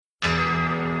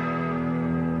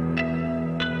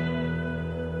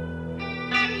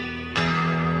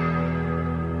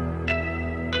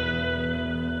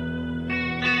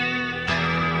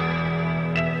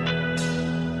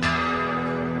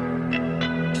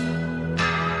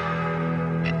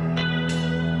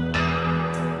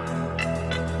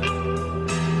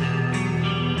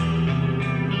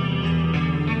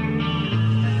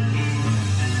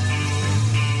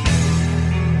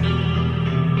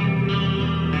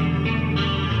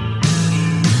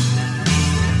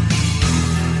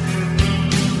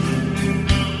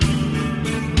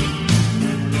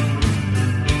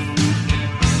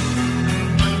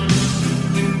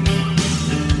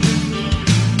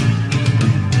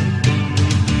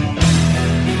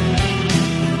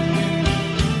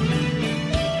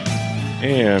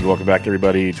And welcome back,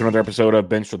 everybody, to another episode of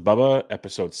Bench with Bubba,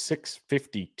 episode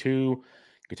 652.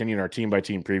 Continuing our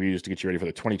team-by-team previews to get you ready for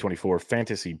the 2024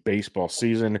 fantasy baseball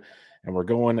season. And we're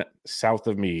going south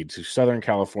of me to Southern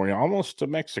California, almost to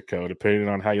Mexico, depending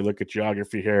on how you look at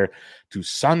geography here, to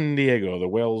San Diego, the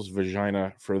whale's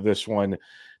vagina for this one,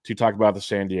 to talk about the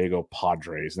San Diego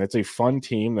Padres. And it's a fun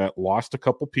team that lost a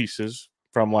couple pieces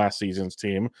from last season's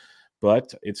team,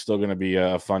 but it's still going to be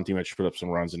a fun team that should put up some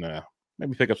runs and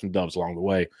maybe pick up some dubs along the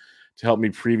way. To help me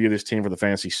preview this team for the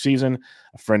fantasy season,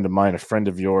 a friend of mine, a friend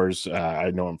of yours, I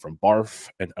know him from Barf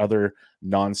and other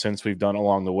nonsense we've done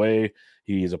along the way.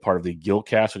 He's a part of the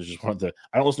Gilcast, which is one of the,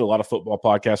 I don't listen to a lot of football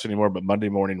podcasts anymore, but Monday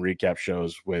morning recap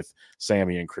shows with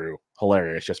Sammy and crew.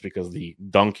 Hilarious, just because the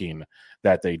dunking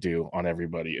that they do on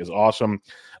everybody is awesome.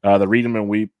 The Read 'em and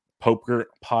Weep Poker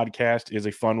podcast is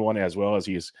a fun one, as well as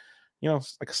he's,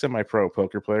 like a semi-pro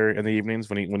poker player in the evenings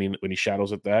when he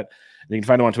shadows at that. And you can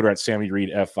find him on Twitter at Sammy Reid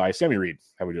FI. Sammy Reid,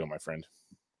 how we doing, my friend?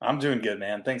 I'm doing good,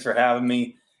 man. Thanks for having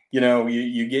me.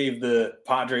 You gave the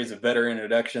Padres a better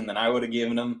introduction than I would have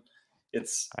given them.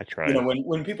 I tried.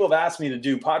 When people have asked me to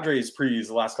do Padres previews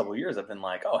the last couple of years, I've been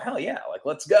like, oh hell yeah, like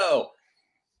let's go.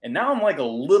 And now I'm like a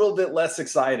little bit less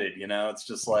excited. It's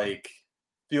just like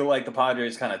feel like the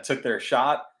Padres kind of took their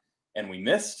shot and we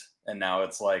missed. And now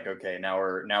it's like, okay, now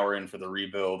we're in for the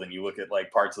rebuild. And you look at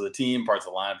like parts of the team, parts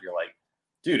of the lineup, you're like,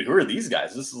 dude, who are these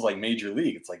guys? This is like major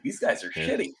league. It's like, these guys are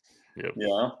shitty. Yep.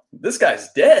 This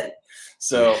guy's dead.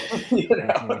 So,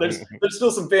 there's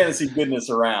still some fantasy goodness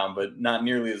around, but not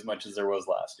nearly as much as there was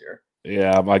last year.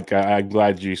 Yeah, I'm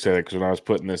glad you said it, because when I was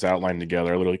putting this outline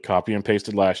together, I literally copy and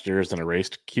pasted last year's and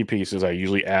erased key pieces. I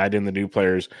usually add in the new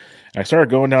players. And I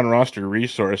started going down roster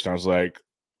resource, and I was like,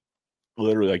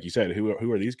 literally, like you said,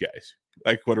 who are these guys?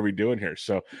 Like, what are we doing here?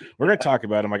 So we're going to talk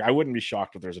about them. Like, I wouldn't be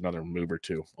shocked if there's another move or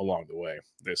two along the way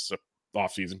this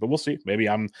offseason, but we'll see. Maybe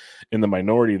I'm in the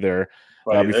minority there.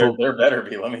 There better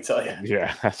be, let me tell you.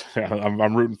 Yeah,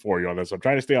 I'm rooting for you on this. I'm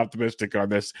trying to stay optimistic on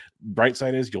this. Bright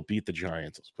side is you'll beat the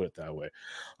Giants. Let's put it that way.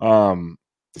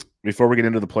 Before we get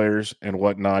into the players and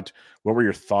whatnot, what were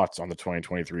your thoughts on the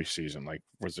 2023 season? Like,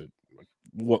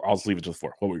 I'll just leave it to the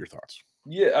floor. What were your thoughts?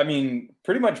 Yeah, I mean,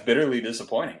 pretty much bitterly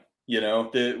disappointing.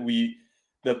 The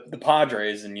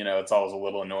Padres, and it's always a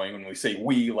little annoying when we say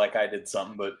we, like I did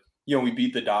something, but we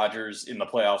beat the Dodgers in the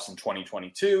playoffs in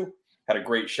 2022. Had a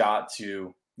great shot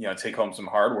to take home some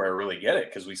hardware, really get it,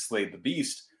 because we slayed the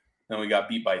beast. Then we got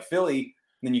beat by Philly. And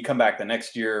then you come back the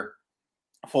next year,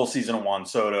 full season of Juan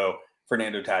Soto,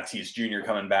 Fernando Tatis Jr.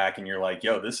 coming back, and you're like,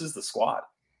 yo, this is the squad.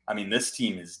 I mean, this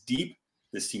team is deep.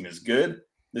 This team is good.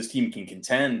 This team can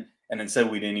contend. And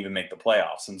instead, we didn't even make the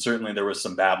playoffs. And certainly there was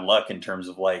some bad luck in terms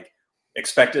of like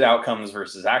expected outcomes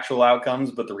versus actual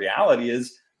outcomes. But the reality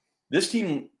is this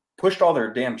team pushed all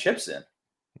their damn chips in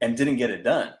and didn't get it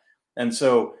done. And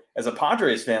so as a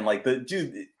Padres fan, like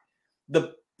the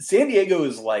San Diego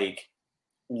is like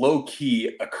low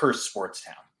key a cursed sports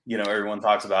town. Everyone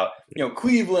talks about,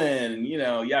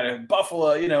 Cleveland,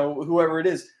 Buffalo, whoever it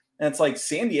is. And it's like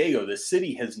San Diego, the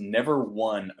city has never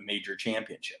won a major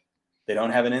championship. They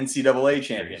don't have an NCAA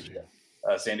championship.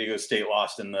 San Diego State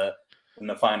lost in the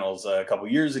finals a couple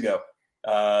years ago.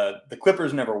 The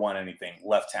Clippers never won anything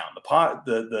left town.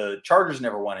 The Chargers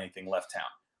never won anything left town.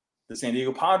 The San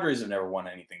Diego Padres have never won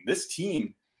anything. This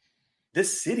team,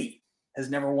 this city has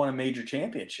never won a major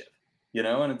championship.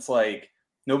 And it's like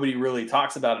nobody really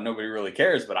talks about it. Nobody really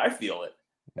cares. But I feel it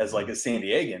as like a San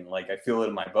Diegan. Like I feel it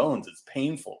in my bones. It's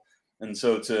painful. And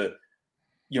so to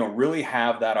really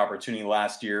have that opportunity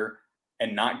last year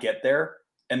and not get there,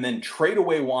 and then trade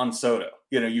away Juan Soto.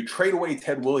 You trade away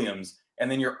Ted Williams,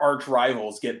 and then your arch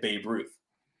rivals get Babe Ruth.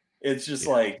 It's just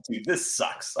like, dude, this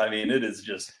sucks. I mean, it is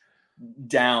just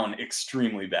down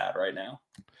extremely bad right now.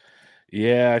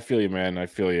 Yeah, I feel you, man. I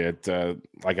feel you.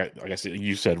 Like I said,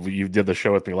 you said you did the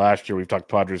show with me last year. We've talked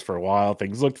Padres for a while.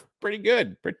 Things looked pretty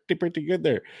good, pretty good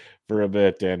there for a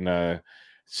bit. And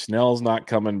Snell's not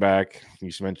coming back. You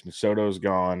mentioned Soto's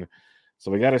gone. So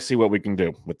we got to see what we can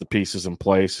do with the pieces in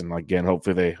place. And again,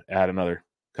 hopefully they add another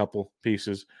couple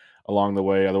pieces along the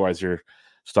way. Otherwise, you're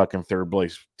stuck in third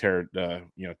place,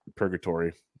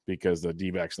 purgatory, because the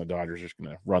D-backs and the Dodgers are just going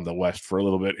to run the West for a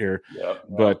little bit here. Yeah.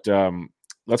 But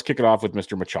let's kick it off with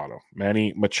Mr. Machado.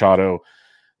 Manny Machado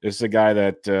is a guy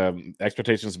that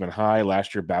expectations have been high.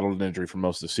 Last year, battled an injury for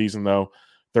most of the season, though.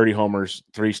 30 homers,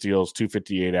 3 steals,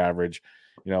 258 average.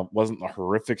 Wasn't a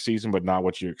horrific season, but not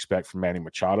what you expect from Manny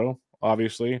Machado,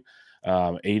 obviously.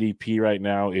 ADP right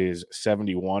now is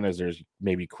 71, as there's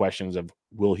maybe questions of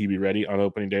will he be ready on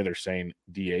opening day. They're saying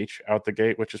DH out the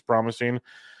gate, which is promising.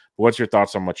 What's your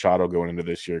thoughts on Machado going into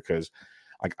this year? Because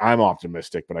Like, I'm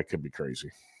optimistic, but I could be crazy.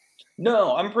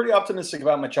 No, I'm pretty optimistic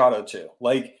about Machado too.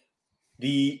 Like,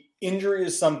 the injury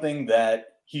is something that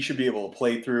he should be able to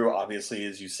play through. Obviously,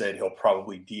 as you said, he'll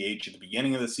probably DH at the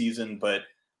beginning of the season, but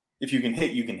if you can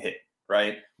hit, you can hit,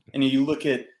 right? And you look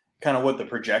at kind of what the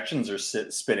projections are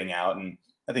spitting out, and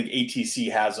I think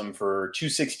ATC has him for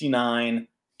 269,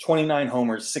 29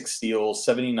 homers, 6 steals,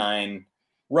 79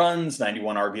 runs,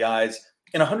 91 RBIs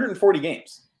in 140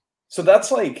 games. So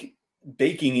that's like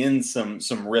baking in some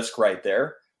risk right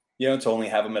there, to only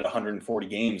have him at 140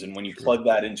 games. And when you plug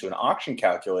that into an auction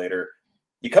calculator,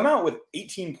 you come out with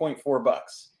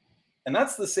 $18.4. And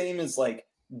that's the same as like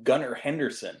Gunnar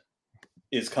Henderson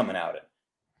is coming out at.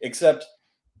 Except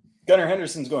Gunnar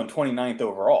Henderson's going 29th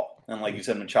overall. And like you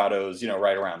said, Machado's,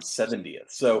 right around 70th.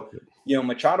 So,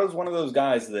 Machado's one of those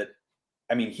guys that,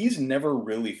 he's never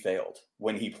really failed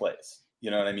when he plays.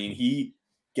 You know what I mean? He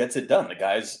gets it done. The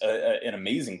guy's an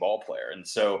amazing ball player. And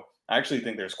so I actually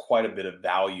think there's quite a bit of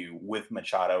value with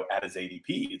Machado at his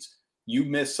ADPs. You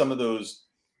miss some of those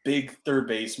big third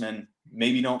basemen,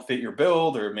 maybe don't fit your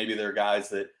build, or maybe they're guys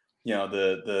that,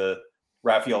 the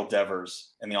Rafael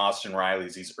Devers and the Austin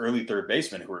Rileys, these early third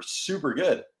basemen who are super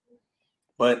good.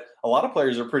 But a lot of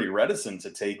players are pretty reticent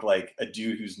to take like a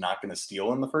dude who's not going to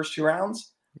steal in the first 2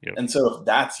 rounds. Yep. And so if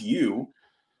that's you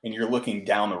and you're looking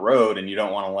down the road and you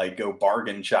don't want to like go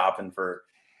bargain shopping for,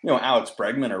 Alex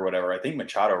Bregman or whatever, I think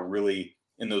Machado really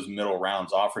in those middle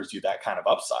rounds offers you that kind of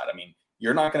upside.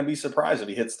 You're not going to be surprised if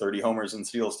he hits 30 homers and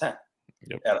steals 10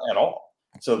 at all.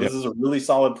 So this is a really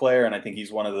solid player. And I think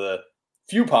he's one of the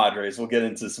few Padres, we'll get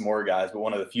into some more guys, but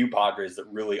one of the few Padres that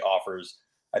really offers,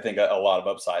 I think, a lot of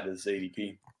upside is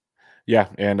ADP. Yeah,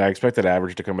 and I expect that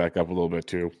average to come back up a little bit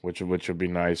too, which would be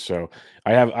nice. So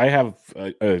I have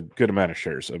a good amount of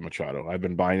shares of Machado. I've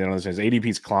been buying it on this. His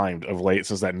ADP's climbed of late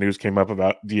since that news came up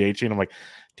about DHing. I'm like,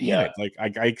 damn it! Like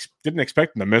I didn't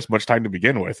expect him to miss much time to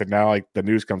begin with, and now like the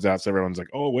news comes out, so everyone's like,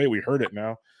 oh wait, we heard it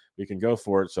now. We can go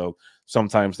for it. So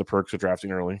sometimes the perks of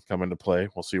drafting early come into play.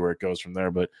 We'll see where it goes from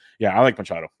there. But yeah, I like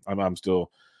Machado. I'm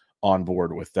still on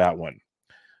board with that one.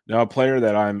 Now, a player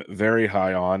that I'm very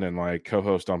high on, and my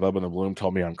co-host on Bubba and the Bloom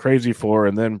told me I'm crazy for,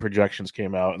 and then projections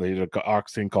came out, and they did a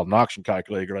thing called an auction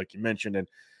calculator, like you mentioned, and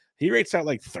he rates out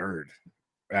like third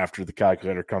after the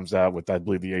calculator comes out with, I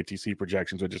believe, the ATC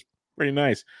projections, which is pretty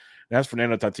nice. And that's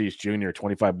Fernando Tatis Jr.,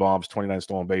 25 bombs, 29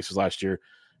 stolen bases last year,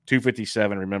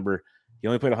 257. Remember, he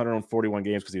only played 141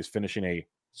 games because he was finishing a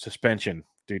suspension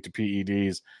due to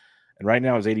PEDs, and right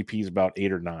now his ADP is about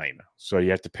 8 or 9, so you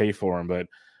have to pay for him, but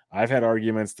I've had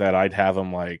arguments that I'd have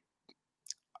him like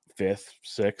 5th,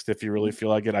 6th if you really feel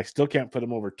like it. I still can't put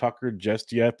him over Tucker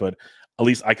just yet, but at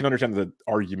least I can understand the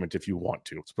argument if you want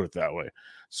to. Let's put it that way.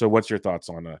 So what's your thoughts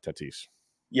on Tatis?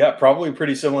 Yeah, probably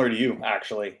pretty similar to you,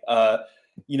 actually.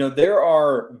 There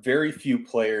are very few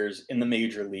players in the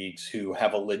major leagues who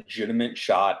have a legitimate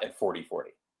shot at 40-40,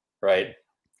 right?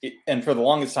 And for the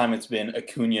longest time, it's been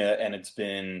Acuna and it's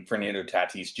been Fernando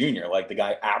Tatis Jr. Like, the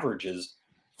guy averages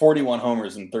 41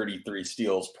 homers and 33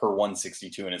 steals per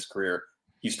 162 in his career.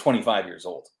 He's 25 years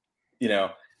old,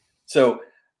 So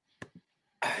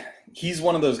he's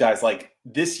one of those guys, like,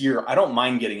 this year, I don't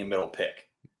mind getting a middle pick.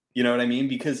 You know what I mean?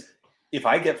 Because if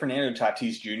I get Fernando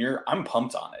Tatis Jr., I'm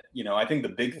pumped on it. I think the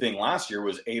big thing last year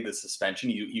was A, the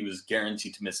suspension. He was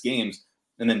guaranteed to miss games.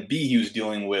 And then B, he was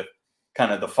dealing with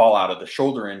kind of the fallout of the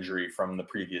shoulder injury from the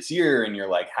previous year. And you're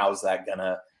like, how's that going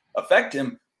to affect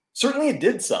him? Certainly it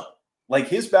did some. Like,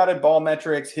 his batted ball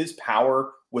metrics, his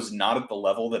power was not at the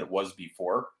level that it was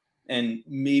before. And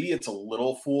maybe it's a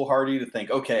little foolhardy to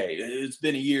think, okay, it's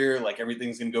been a year, like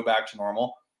everything's going to go back to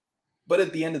normal. But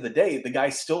at the end of the day, the guy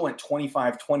still went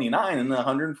 25-29 in the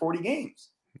 140 games.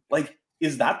 Like,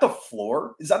 is that the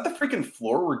floor? Is that the freaking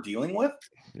floor we're dealing with?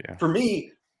 Yeah. For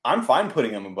me, I'm fine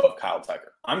putting him above Kyle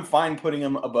Tucker. I'm fine putting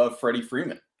him above Freddie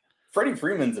Freeman. Freddie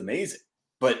Freeman's amazing.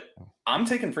 But I'm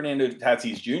taking Fernando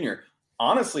Tatis Jr.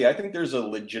 Honestly, I think there's a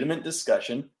legitimate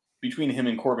discussion between him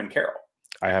and Corbin Carroll.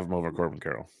 I have him over Corbin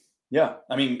Carroll. Yeah.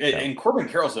 And Corbin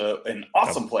Carroll's an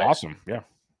awesome player. Awesome, yeah.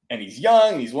 And he's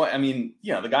young.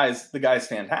 The guy's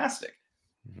fantastic.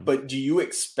 Mm-hmm. But do you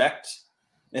expect,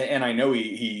 and I know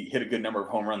he hit a good number of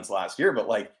home runs last year, but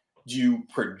like, do you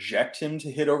project him to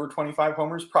hit over 25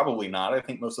 homers? Probably not. I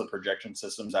think most of the projection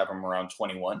systems have him around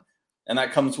 21. And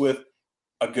that comes with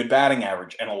a good batting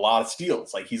average and a lot of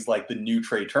steals. Like, he's like the new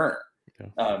Trey Turner.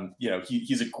 Yeah.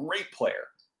 He's a great player,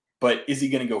 but is he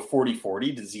going to go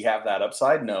 40-40? Does he have that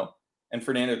upside? No. And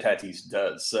Fernando Tatis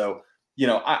does. So,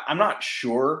 I'm not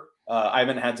sure. I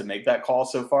haven't had to make that call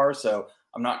so far, so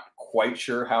I'm not quite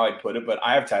sure how I'd put it, but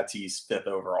I have Tatis 5th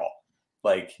overall.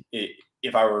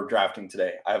 if I were drafting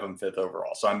today, I have him 5th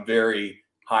overall. So I'm very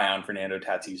high on Fernando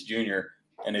Tatis Jr.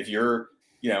 And if you're,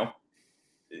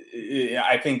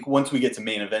 I think once we get to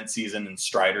main event season and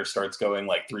Strider starts going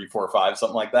like 3, 4, 5,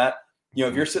 something like that,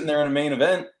 if you're sitting there in a main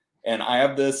event and I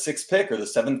have the 6th pick or the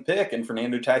 7th pick and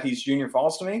Fernando Tatis Jr.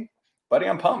 falls to me, buddy,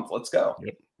 I'm pumped. Let's go.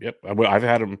 Yep. I've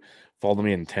had him fall to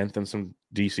me in 10th in some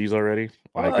DCs already.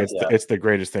 Like it's the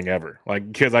greatest thing ever.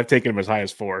 Like, because I've taken him as high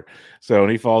as 4. So when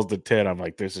he falls to 10, I'm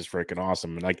like, this is freaking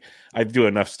awesome. And like, I do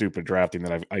enough stupid drafting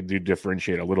that I do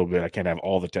differentiate a little bit. I can't have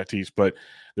all the Tatis, but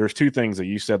there's 2 things that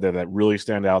you said there that really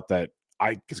stand out that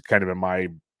is kind of in my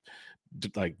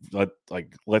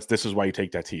this is why you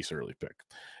take Tatis early pick.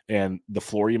 And the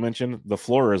floor you mentioned, the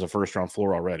floor is a first round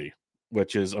floor already,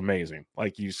 which is amazing.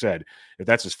 Like you said, if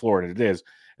that's his floor, and it is.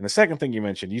 And the second thing you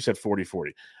mentioned, you said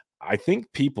 40-40. I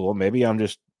think people, maybe I'm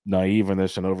just naive in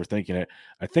this and overthinking it,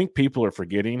 I think people are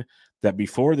forgetting that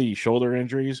before the shoulder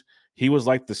injuries, he was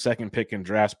like the second pick in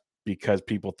drafts because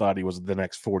people thought he was the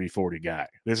next 40-40 guy.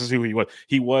 This is who he was.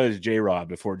 He was J-Rod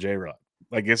before J-Rod.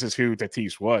 Like, this is who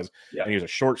Tatis was. Yeah. And he was a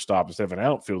shortstop instead of an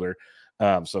outfielder.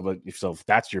 So if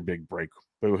that's your big break,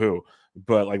 boo-hoo.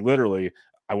 But, like, literally,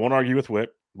 I won't argue with Whit.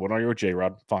 Won't argue with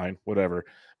J-Rod. Fine, whatever.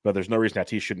 But there's no reason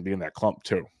Tatis shouldn't be in that clump,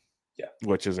 too. Yeah.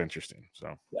 Which is interesting.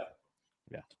 So,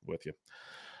 yeah, with you.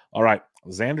 All right,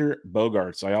 Xander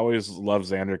Bogaerts. I always love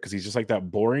Xander because he's just like that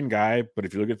boring guy. But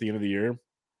if you look at the end of the year,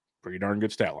 pretty darn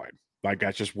good stat line. Like,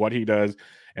 that's just what he does.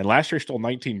 And last year, stole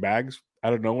 19 bags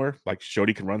out of nowhere. Like, showed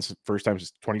he can run first time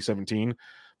since 2017,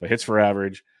 but hits for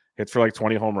average, hits for like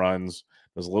 20 home runs.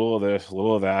 There's a little of this, a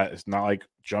little of that. It's not like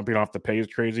jumping off the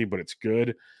page crazy, but it's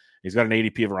good. He's got an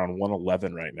ADP of around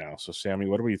 111 right now. So, Sammy,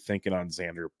 what are we thinking on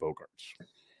Xander Bogaerts?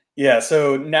 Yeah,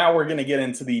 so now we're going to get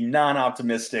into the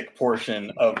non-optimistic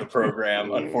portion of the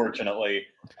program, unfortunately.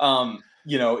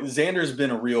 Xander's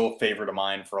been a real favorite of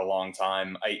mine for a long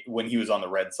time. When he was on the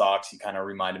Red Sox, he kind of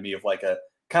reminded me of like a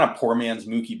kind of poor man's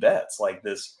Mookie Betts, like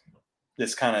this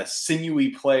kind of sinewy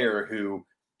player who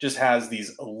just has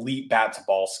these elite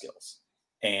bat-to-ball skills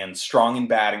and strong in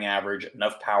batting average,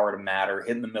 enough power to matter,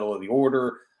 hit in the middle of the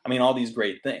order. I mean, all these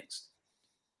great things.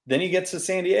 Then he gets to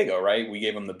San Diego, right? We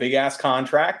gave him the big-ass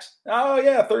contract. Oh,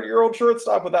 yeah, 30-year-old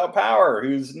shortstop without power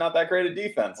who's not that great at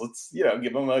defense. Let's,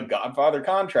 give him a Godfather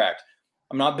contract.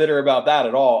 I'm not bitter about that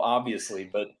at all, obviously.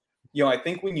 But, I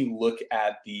think when you look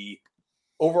at the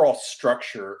overall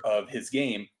structure of his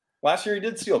game, last year he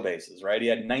did steal bases, right? He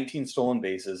had 19 stolen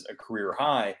bases, a career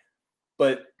high.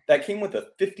 But that came with a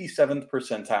 57th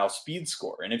percentile speed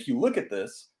score. And if you look at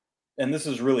this, and this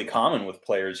is really common with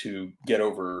players who get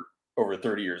over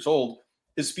 30 years old,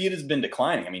 his speed has been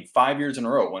declining. I mean, 5 years in a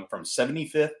row, it went from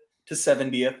 75th to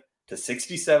 70th to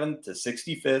 67th to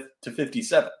 65th to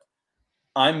 57th.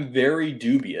 I'm very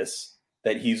dubious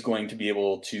that he's going to be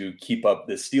able to keep up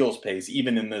this steals pace,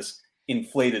 even in this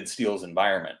inflated steals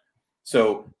environment.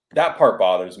 So that part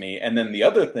bothers me. And then the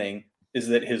other thing is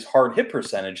that his hard hit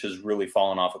percentage has really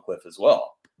fallen off a cliff as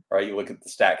well, right? You look at the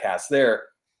StatCast there,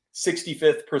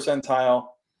 65th percentile,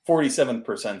 47th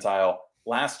percentile.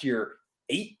 Last year,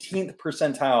 18th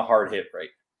percentile hard hit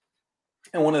rate.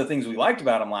 And one of the things we liked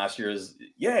about him last year is,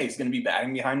 he's going to be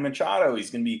batting behind Machado. He's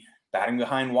going to be batting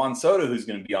behind Juan Soto, who's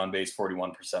going to be on base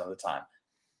 41% of the time.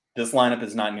 This lineup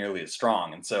is not nearly as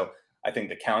strong. And so I think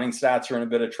the counting stats are in a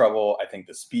bit of trouble. I think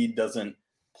the speed doesn't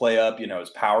play up. His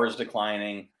power is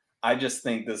declining. I just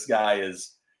think this guy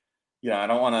is, I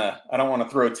don't want to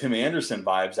throw Tim Anderson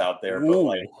vibes out there, but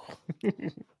like,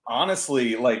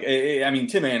 honestly,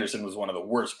 Tim Anderson was one of the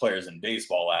worst players in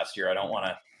baseball last year. I don't want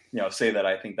to, say that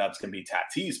I think that's going to be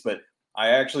Tatis, but I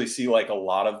actually see like a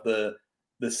lot of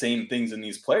the same things in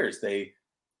these players. They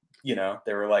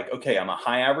were like, okay, I'm a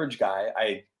high average guy.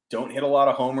 I don't hit a lot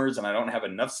of homers and I don't have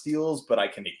enough steals, but I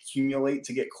can accumulate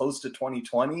to get close to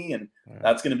 2020 and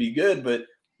that's going to be good. But,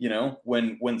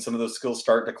 when some of those skills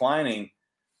start declining,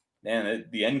 man,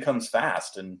 the end comes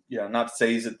fast. And, not to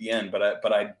say he's at the end,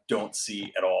 but I don't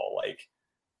see at all,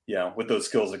 with those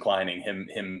skills declining,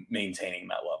 him maintaining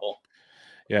that level.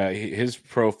 Yeah, his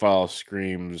profile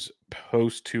screams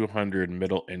post 200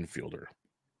 middle infielder.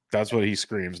 That's what he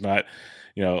screams, not,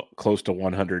 close to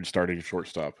 100 starting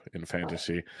shortstop in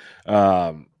fantasy.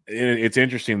 It's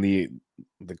interesting, the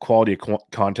quality of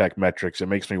contact metrics. It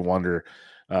makes me wonder.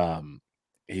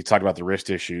 He talked about the wrist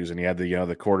issues, and he had the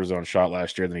the cortisone shot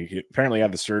last year. Then he apparently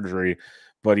had the surgery,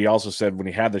 but he also said when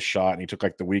he had the shot and he took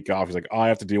like the week off, he's like, I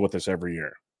have to deal with this every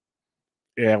year.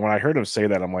 And when I heard him say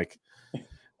that, I'm like,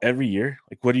 every year?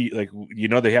 Like, what do you like?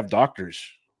 They have doctors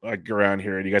like around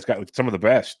here, and you guys got like, some of the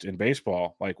best in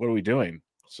baseball. Like, what are we doing?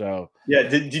 So yeah,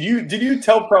 did you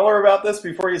tell Preller about this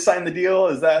before you signed the deal?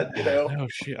 Is that no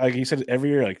shit? Like he said, every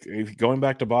year, like going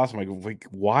back to Boston, like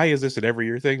why is this an every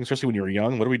year thing? Especially when you were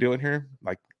young. What are we doing here?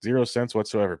 Like 0 cents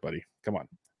whatsoever, buddy. Come on.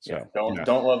 So don't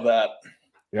love that.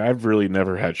 Yeah, I've really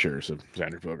never had shares of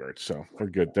Xander Bogaerts, so we're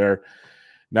good there.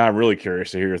 Now I'm really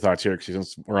curious to hear your thoughts here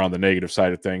because we're on the negative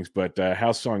side of things. But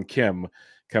Ha-Seong Kim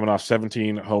coming off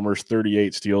 17 homers,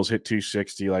 38 steals, hit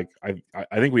 260. Like I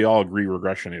think we all agree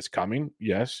regression is coming.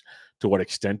 Yes, to what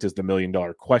extent is the $1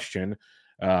 million question?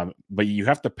 But you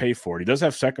have to pay for it. He does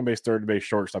have second base, third base,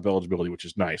 shortstop eligibility, which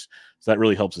is nice. So that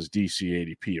really helps his DC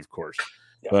ADP, of course.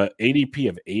 Yeah. But ADP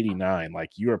of 89,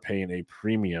 like you are paying a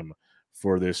premium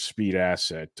for this speed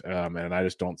asset, and I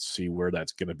just don't see where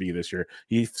that's going to be this year.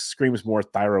 He screams more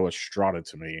Thairo Estrada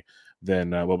to me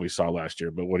than what we saw last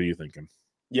year. But what are you thinking?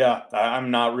 Yeah,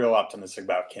 I'm not real optimistic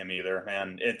about Kim either,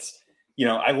 man. It's,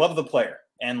 I love the player.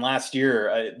 And last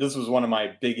year, this was one of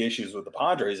my big issues with the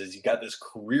Padres is you got this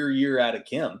career year out of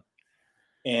Kim,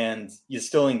 and you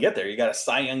still didn't get there. You got a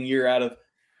Cy Young year out of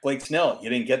Blake Snell. You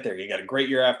didn't get there. You got a great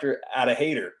year out of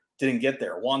Hader. Didn't get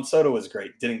there. Juan Soto was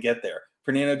great. Didn't get there.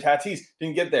 Fernando Tatis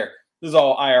didn't get there. This is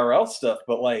all IRL stuff,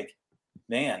 but like,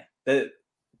 man,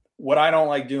 what I don't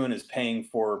like doing is paying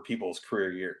for people's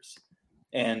career years.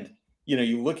 And,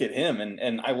 you look at him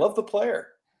and I love the player,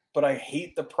 but I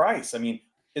hate the price. I mean,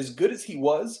 as good as he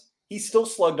was, he still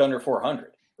slugged under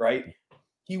 400, right?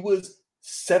 He was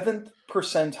 7th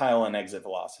percentile in exit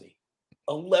velocity,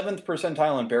 11th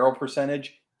percentile in barrel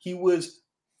percentage. He was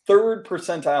 3rd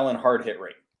percentile in hard hit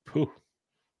rate. Whew.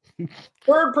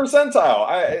 3rd percentile.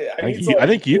 I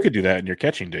think you could do that in your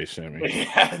catching day, Sammy.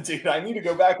 Yeah, dude. I need to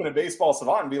go back into Baseball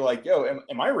Savant and be like, yo,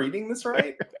 am I reading this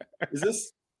right? Is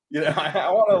this, I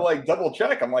want to like double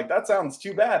check. I'm like, that sounds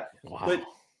too bad. Wow. But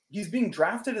he's being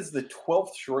drafted as the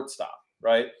 12th shortstop,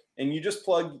 right? And you just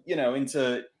plug,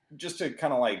 into, just to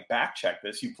kind of like back check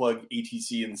this, you plug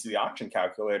ATC into the auction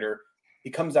calculator.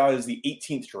 He comes out as the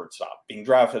 18th shortstop, being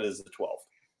drafted as the 12th.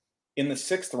 In the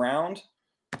 6th round,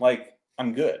 like,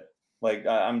 I'm good. Like,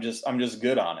 I'm just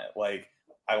good on it. Like,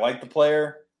 I like the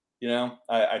player,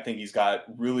 I think he's got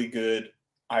really good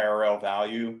IRL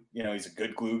value. He's a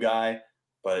good glue guy,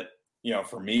 but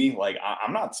for me, like,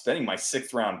 I'm not spending my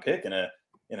 6th round pick in a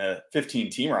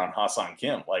 15-teamer on Ha-Seong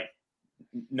Kim. Like,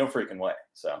 no freaking way.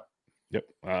 So. Yep,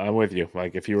 I'm with you.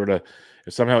 Like, if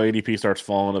somehow ADP starts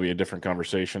falling, it'll be a different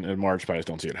conversation in March, but I just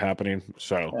don't see it happening.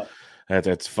 So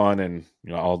that's fun, and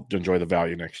I'll enjoy the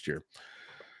value next year.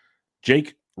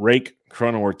 Jake Rake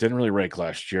Cronenworth didn't really rake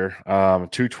last year.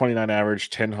 229 average,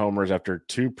 10 homers after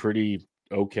 2 pretty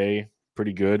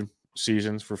good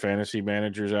seasons for fantasy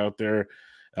managers out there.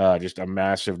 Just a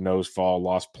massive nose fall,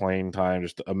 lost playing time,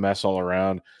 just a mess all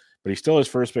around. But he still is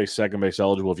first base, second base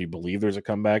eligible if you believe there's a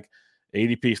comeback.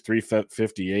 ADP is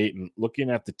 358, and looking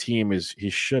at the team is he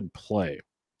should play.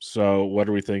 So what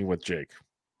are we thinking with Jake?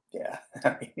 Yeah,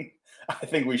 I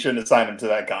think we shouldn't have signed him to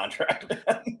that contract.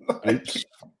 Oops.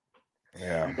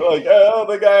 Yeah. Like, oh,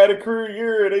 the guy had a career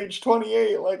year at age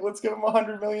 28. Like, let's give him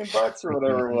 $100 million or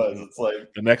whatever it was. It's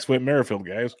like the next Whit Merrifield,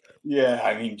 guys. Yeah,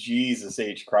 I mean, Jesus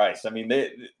H. Christ. I mean,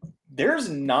 there's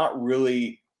not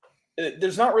really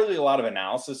a lot of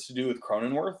analysis to do with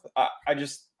Cronenworth. I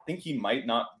just think he might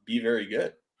not be very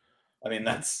good. I mean,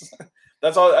 that's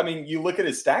all. I mean, you look at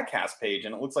his StatCast page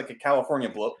and it looks like a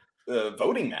California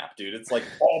voting map, dude. It's like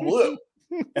all blue,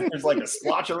 and there's like a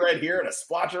splotch of red here and a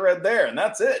splotch of red there, and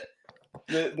that's it.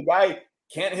 The guy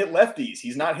can't hit lefties.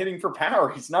 He's not hitting for power.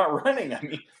 He's not running. I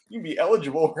mean, you can be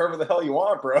eligible wherever the hell you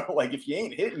want, bro. Like, if you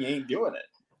ain't hitting, you ain't doing it.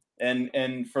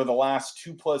 And for the last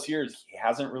 2+ years, he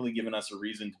hasn't really given us a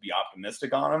reason to be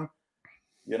optimistic on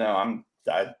him.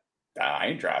 I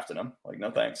ain't drafting him. Like,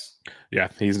 no thanks. Yeah,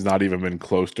 he's not even been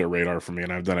close to a radar for me,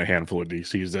 and I've done a handful of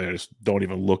DCs that I just don't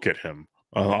even look at him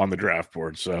on the draft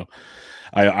board. So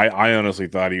I honestly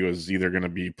thought he was either going to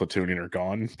be platooning or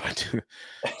gone, but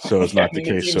so it's not the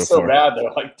case so far. Bad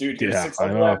though. Like, dude, here's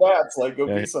 600 at bats. Like, go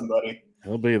be somebody.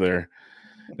 He'll be there.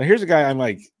 Now here's a guy I'm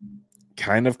like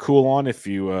kind of cool on if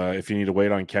you need to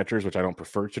wait on catchers, which I don't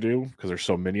prefer to do because there's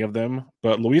so many of them.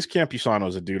 But Luis Campusano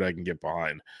is a dude I can get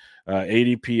behind.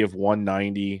 ADP of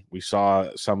 190. We saw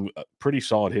some pretty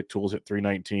solid hit tools at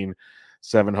 319,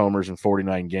 7 homers in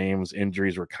 49 games.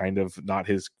 Injuries were kind of not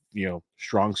his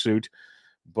strong suit.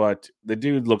 But the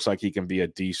dude looks like he can be a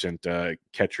decent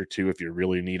catcher too if you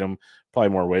really need him. Probably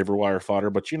more waiver wire fodder,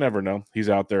 but you never know. He's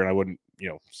out there, and I wouldn't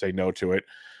say no to it.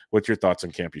 What's your thoughts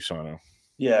on Campusano?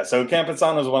 Yeah, so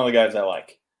Campusano is one of the guys I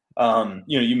like.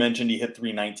 You mentioned he hit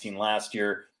 319 last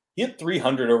year. He hit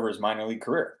 300 over his minor league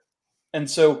career. And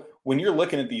so when you're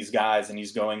looking at these guys and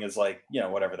he's going as like,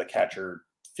 whatever, the catcher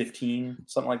 15,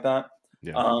 something like that.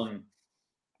 Yeah.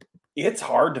 It's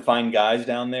hard to find guys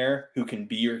down there who can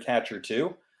be your catcher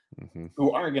too, Mm-hmm.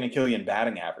 who aren't going to kill you in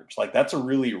batting average. Like that's a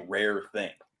really rare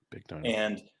thing. Big time.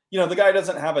 And, the guy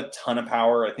doesn't have a ton of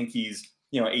power. I think he's,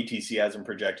 ATC has him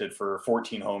projected for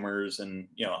 14 homers and,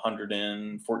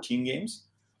 114 games.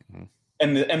 Mm-hmm.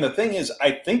 And the thing is,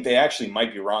 I think they actually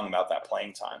might be wrong about that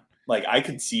playing time. Like I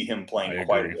could see him playing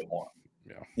quite a bit more.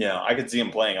 Yeah. I could see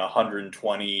him playing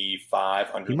 125,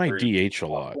 130. He might DH a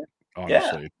lot,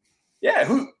 honestly. Yeah.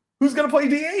 Who's going to play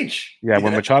DH? Yeah,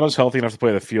 when Machado's healthy enough to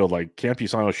play the field, like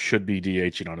Campusano should be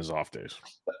DHing on his off days.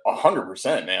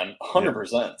 100%, man.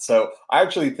 100%. Yeah. So I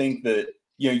actually think that,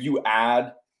 you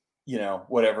add,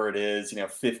 whatever it is,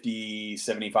 50,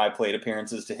 75 plate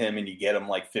appearances to him and you get him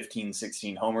like 15,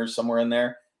 16 homers somewhere in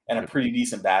there and a pretty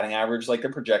decent batting average. Like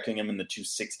they're projecting him in the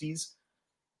 260s.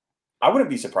 I wouldn't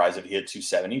be surprised if he hit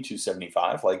 270,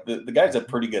 275. Like the guy's a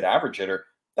pretty good average hitter.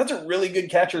 That's a really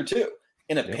good catcher too.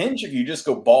 In a pinch, if you just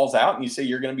go balls out and you say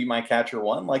you're going to be my catcher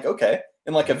one, like, okay,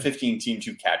 in like a 15-team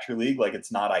 2-catcher league, like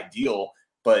it's not ideal,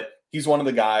 but he's one of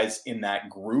the guys in that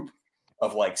group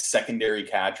of like secondary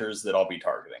catchers that I'll be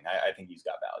targeting. I think he's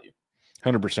got value.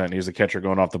 100%. He's the catcher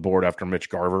going off the board after Mitch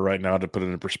Garver right now, to put it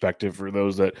in perspective for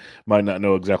those that might not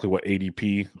know exactly what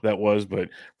ADP that was, but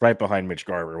right behind Mitch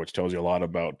Garver, which tells you a lot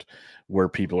about where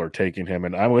people are taking him.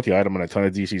 And I'm with you. I had him in a ton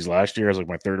of DCs last year as like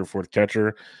my third or fourth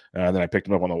catcher. And then I picked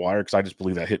him up on the wire because I just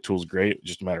believe that hit tool is great.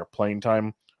 Just a matter of playing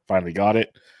time. Finally got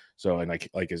it. So, and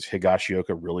like is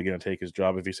Higashioka really going to take his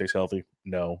job if he stays healthy?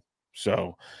 No.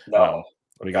 So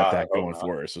we got that going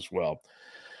for us as well.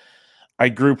 I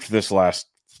grouped this last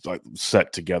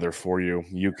set together for you.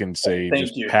 You can say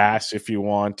pass if you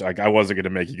want. I wasn't going to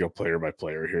make you go player by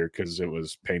player here because it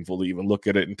was painful to even look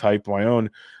at it and type my own.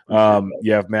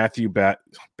 You have Matthew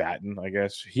Batten, I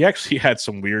guess. He actually had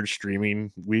some weird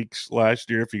streaming weeks last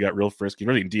year. If he got real frisky,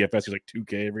 really in DFS, he's like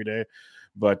 2K every day.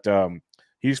 But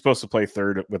he's supposed to play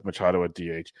third with Machado at DH.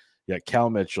 You got Cal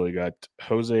Mitchell. You got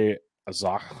Jose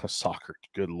Soccer.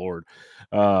 Good Lord.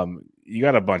 You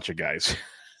got a bunch of guys.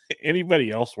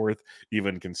 Anybody else worth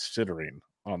even considering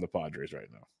on the Padres right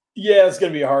now? Yeah, it's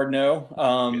going to be a hard no.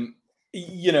 I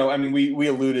mean, we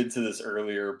alluded to this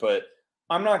earlier, but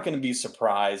I'm not going to be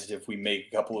surprised if we make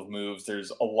a couple of moves.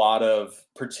 There's a lot of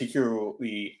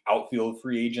particularly outfield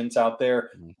free agents out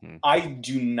there. Mm-hmm. I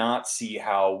do not see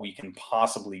how we can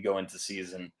possibly go into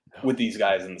season with these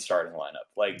guys in the starting lineup.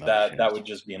 Like that would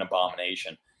just be an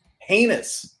abomination.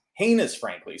 Heinous,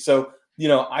 frankly. So,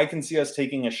 I can see us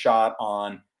taking a shot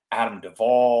on Adam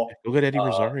Duvall. Look at Eddie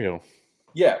Rosario.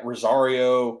 Yeah,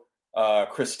 Rosario,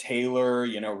 Chris Taylor,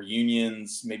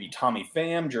 reunions, maybe Tommy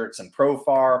Pham, Jurickson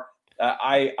Profar.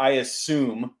 I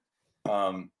assume,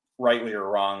 rightly or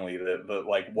wrongly, that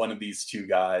like one of these two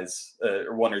guys,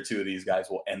 or one or two of these guys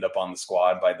will end up on the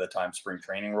squad by the time spring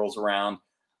training rolls around.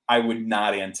 I would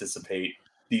not anticipate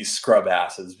these scrub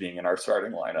asses being in our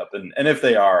starting lineup. And if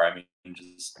they are, I mean,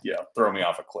 just, throw me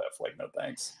off a cliff. Like, no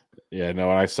thanks. Yeah, no,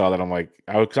 when I saw that, I'm like,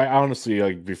 I honestly,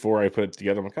 like, before I put it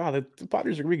together, I'm like, the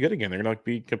Padres are going to be good again. They're going to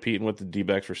be competing with the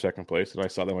D-backs for second place. And I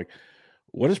saw them like,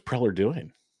 what is Preller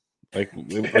doing? Like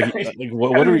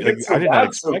what are we? Like, I did not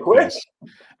expect this.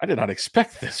 I did not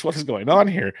expect this. What is going on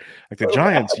here? Like the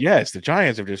Giants, yes, the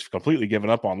Giants have just completely given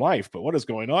up on life. But what is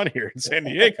going on here in San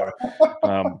Diego?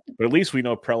 But at least we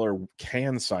know Preller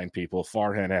can sign people.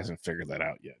 Farhan hasn't figured that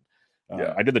out yet.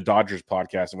 I did the Dodgers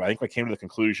podcast, and I think I came to the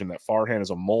conclusion that Farhan is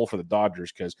a mole for the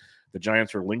Dodgers because the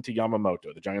Giants were linked to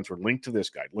Yamamoto. The Giants were linked to this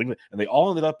guy, and they all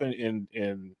ended up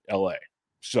in LA.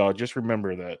 So just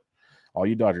remember that, all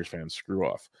you Dodgers fans, screw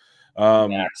off.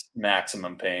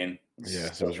 Maximum pain.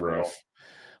 Yeah, so it was rough.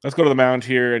 Let's go to the mound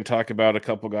here and talk about a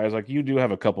couple guys. Like, you do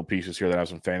have a couple pieces here that have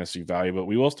some fantasy value, but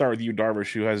we will start with Yu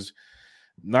Darvish, who has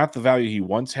not the value he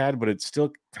once had, but it's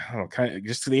still, I don't know, kind of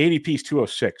just to the ADP is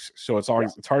 206. So it's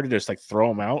always it's hard to just like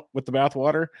throw him out with the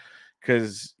bathwater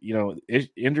because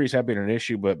injuries have been an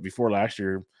issue. But before last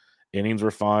year, innings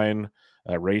were fine,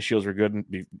 ratios were good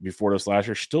before this last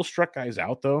year. Still struck guys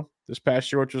out though this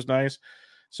past year, which was nice.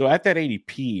 So at that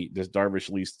ADP, does Darvish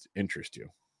least interest you?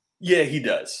 Yeah, he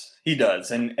does. He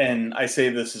does. And I say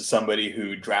this as somebody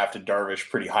who drafted Darvish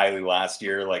pretty highly last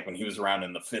year. Like when he was around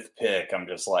in the 5th pick, I'm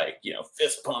just like,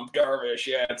 fist pump Darvish.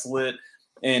 Yeah, it's lit.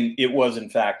 And it was,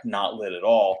 in fact, not lit at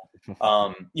all.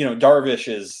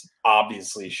 Darvish is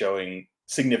obviously showing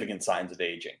significant signs of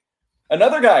aging.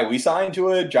 Another guy we signed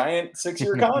to a giant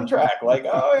 6-year contract. Like,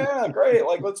 oh, yeah, great.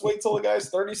 Like, let's wait till the guy's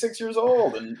 36 years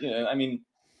old. And,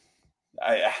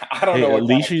 I don't know. At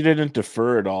least you didn't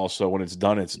defer it all. So when it's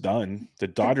done, it's done. The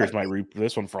Dodgers might reap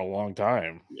this one for a long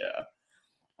time. Yeah.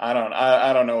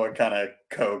 I don't know what kind of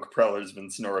coke Preller's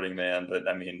been snorting, man. But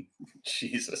I mean,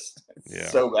 Jesus,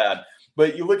 it's so bad.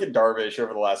 But you look at Darvish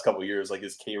over the last couple of years, like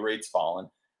his K rate's fallen,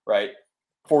 right?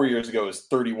 4 years ago it was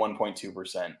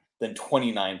 31.2%, then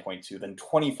 29.2, then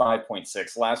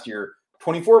 25.6. Last year,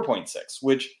 24.6,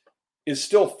 which is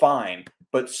still fine.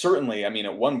 But certainly, I mean,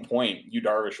 at one point, Yu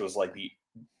Darvish was like the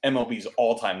MLB's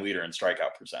all-time leader in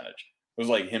strikeout percentage. It was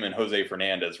like him and Jose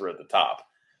Fernandez were at the top.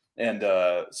 And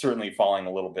certainly falling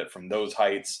a little bit from those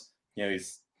heights. You know,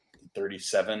 he's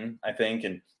 37, I think.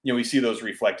 And, you know, we see those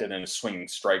reflected in his swinging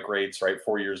strike rates, right?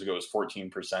 4 years ago it was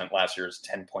 14%. Last year is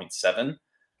 10.7.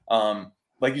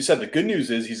 Like you said, the good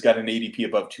news is he's got an ADP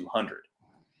above 200.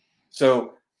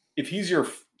 So if he's your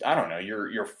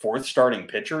fourth starting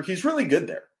pitcher, he's really good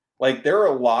there. Like there are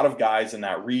a lot of guys in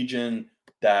that region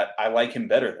that I like him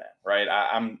better than, right?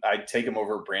 I'd take him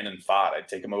over Brandon Pfaadt. I'd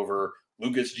take him over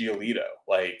Lucas Giolito.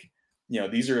 Like, you know,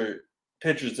 these are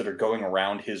pitchers that are going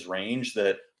around his range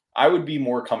that I would be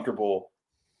more comfortable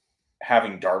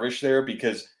having Darvish there,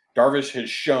 because Darvish has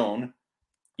shown,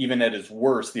 even at his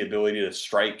worst, the ability to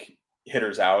strike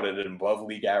hitters out at an above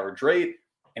league average rate.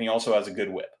 And he also has a good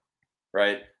whip,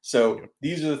 right? So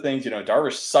these are the things, you know,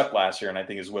 Darvish sucked last year, and I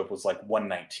think his whip was like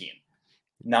 119.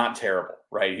 Not terrible,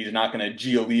 right? He's not going to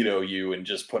Giolito you and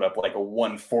just put up like a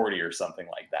 140 or something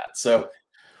like that. So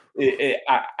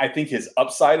I think his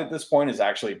upside at this point is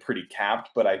actually pretty capped,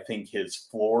 but I think his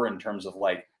floor in terms of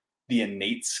like the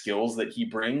innate skills that he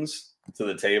brings to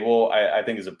the table, I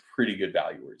think is a pretty good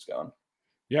value where he's going.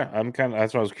 Yeah,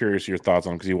 that's what I was curious your thoughts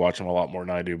on, because you watch him a lot more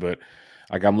than I do. But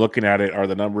like, I'm looking at it, are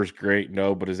the numbers great?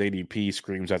 No, but his ADP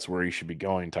screams that's where he should be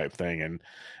going, type thing. And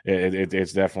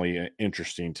it's definitely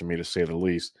interesting to me, to say the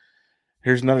least.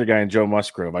 Here's another guy in Joe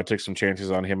Musgrove. I took some chances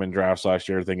on him in drafts last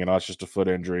year, thinking, oh, it's just a foot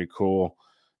injury. Cool.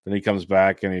 Then he comes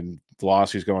back and the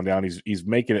velocity's going down. He's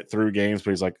making it through games, but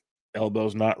he's like,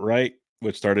 elbow's not right,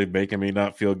 which started making me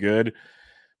not feel good.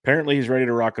 Apparently, he's ready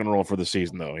to rock and roll for the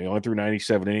season, though. He only threw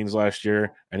 97 innings last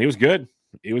year, and he was good.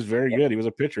 He was very good. He was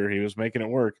a pitcher. He was making it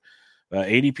work.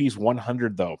 ADP's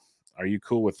 100, though. Are you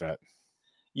cool with that?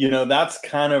 You know, that's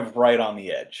kind of right on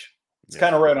the edge. It's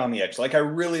kind of right on the edge. Like, I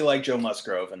really like Joe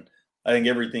Musgrove, and I think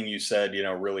everything you said, you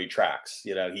know, really tracks.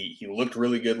 You know, he looked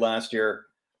really good last year.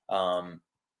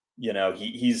 You know,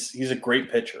 he's a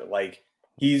great pitcher. Like,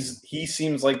 he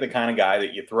seems like the kind of guy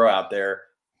that you throw out there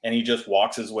and he just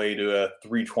walks his way to a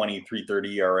 3.20,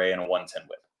 3.30 ERA and a 1.10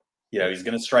 whip. You know, he's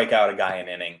going to strike out a guy an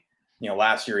inning. You know,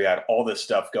 last year he had all this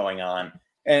stuff going on,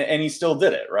 and he still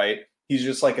did it, right? He's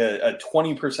just like a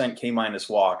 20% K-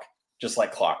 walk, just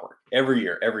like clockwork, every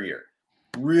year.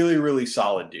 Really, really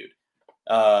solid dude.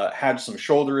 Had some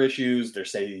shoulder issues. They're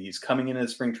saying he's coming into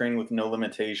spring training with no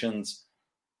limitations.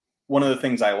 One of the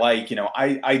things I like, you know,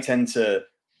 I tend to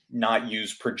not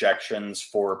use projections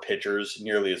for pitchers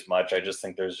nearly as much. I just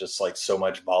think there's just like so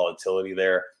much volatility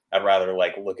there. I'd rather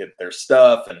like look at their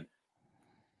stuff and,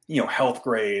 you know, health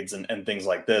grades and things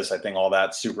like this. I think all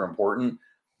that's super important.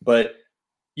 But,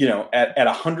 you know, at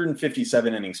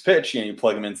 157 innings pitch, you know, you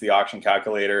plug them into the auction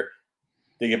calculator,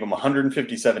 they give him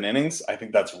 157 innings. I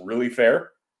think that's really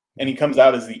fair. And he comes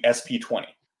out as the SP20,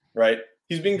 right?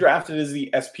 He's being drafted as the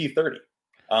SP30.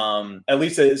 At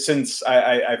least since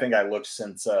I think I looked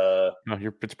since no,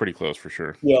 it's pretty close for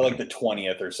sure. Yeah, like the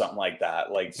 20th or something like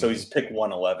that. Like, so he's picked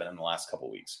 111 in the last couple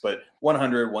of weeks, but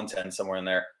 100, 110, somewhere in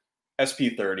there.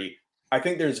 SP30. I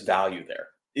think there's value there.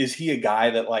 Is he a guy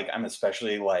that like I'm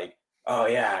especially like, oh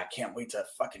yeah, I can't wait to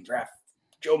fucking draft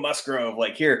Joe Musgrove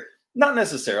like here? Not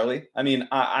necessarily. I mean,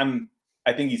 I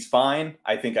think he's fine.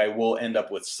 I think I will end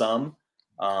up with some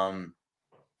because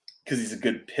he's a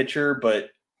good pitcher, but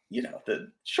you know, the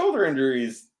shoulder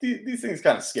injuries, these things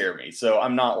kind of scare me. So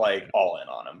I'm not like all in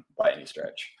on him by any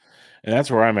stretch. And that's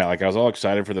where I'm at. Like, I was all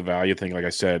excited for the value thing. Like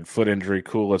I said, foot injury,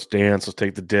 cool. Let's dance. Let's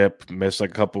take the dip. Missed like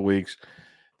a couple weeks.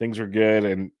 Things were good.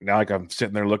 And now like I'm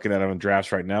sitting there looking at him in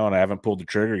drafts right now, and I haven't pulled the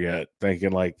trigger yet,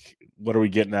 thinking like, what are we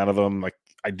getting out of him? Like,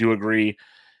 I do agree.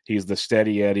 He's the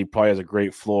steady Ed. He probably has a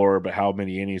great floor, but how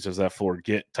many innings does that floor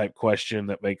get type question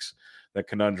that makes that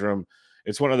conundrum.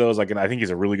 It's one of those, like, and I think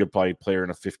he's a really good player in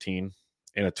a 15.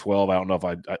 In a 12, I don't know if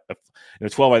in a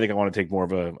 12, I think I want to take more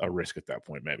of a risk at that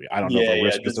point, maybe. I don't know if a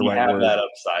risk is the right word. That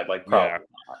upside, like, probably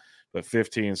not. But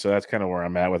 15, so that's kind of where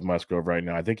I'm at with Musgrove right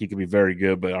now. I think he could be very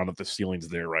good, but I don't know if the ceiling's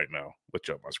there right now with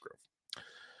Joe Musgrove.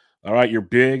 All right, your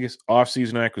big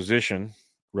offseason acquisition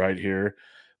right here,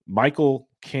 Michael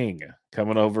King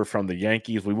coming over from the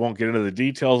Yankees. We won't get into the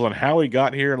details on how he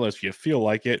got here unless you feel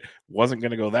like it. Wasn't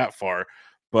going to go that far.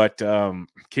 But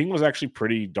King was actually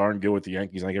pretty darn good with the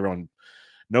Yankees. I think everyone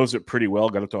knows it pretty well.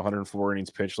 Got up to 104 innings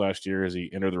pitched last year as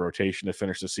he entered the rotation to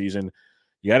finish the season.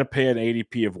 You got to pay an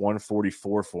ADP of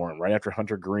 144 for him right after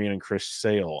Hunter Green and Chris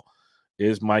Sale.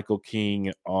 Is Michael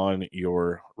King on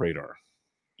your radar?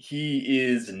 He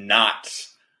is not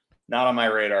on my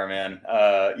radar, man.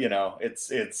 I'd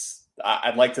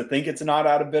like to think it's not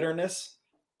out of bitterness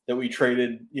that we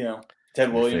traded, Ted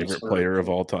Your Williams, favorite player of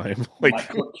all time.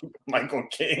 Michael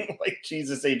King, like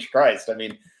Jesus H. Christ. I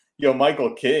mean,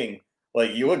 Michael King,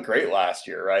 like you look great last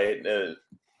year, right?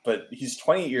 But he's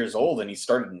 28 years old and he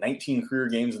started 19 career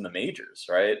games in the majors,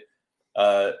 right?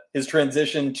 His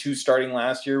transition to starting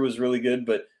last year was really good,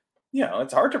 but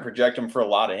it's hard to project him for a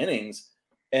lot of innings.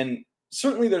 And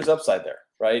certainly there's upside there,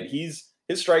 right? His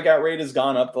strikeout rate has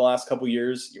gone up the last couple of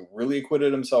years. He really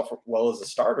acquitted himself well as a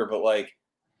starter, but like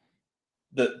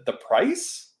the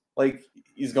price, like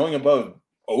he's going above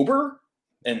Ober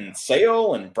and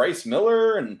Sale and Bryce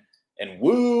Miller and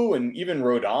Wu and even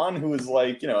Rodon, who is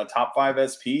like, a top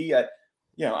 5 SP.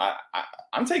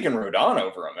 I'm taking Rodon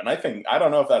over him. And I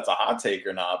don't know if that's a hot take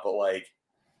or not, but like,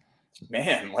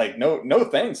 man, like no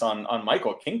thanks on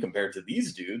Michael King compared to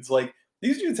these dudes. Like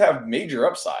these dudes have major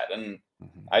upside. And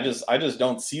I just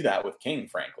don't see that with King,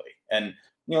 frankly. And,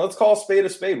 let's call a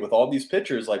spade with all these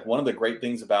pitchers. Like one of the great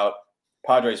things about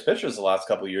Padres pitchers the last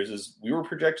couple of years is we were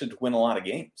projected to win a lot of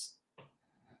games.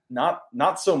 Not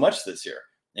so much this year.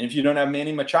 And if you don't have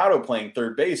Manny Machado playing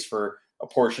third base for a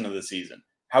portion of the season,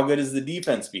 how good is the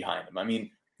defense behind him? I mean,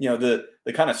 the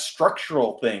kind of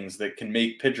structural things that can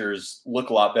make pitchers look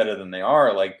a lot better than they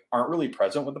are, like aren't really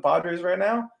present with the Padres right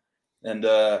now. And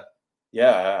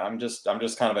I'm just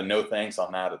kind of a no thanks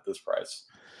on that at this price.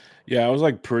 Yeah, I was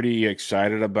like pretty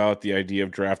excited about the idea of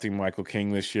drafting Michael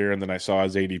King this year, and then I saw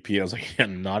his ADP. I was like, yeah,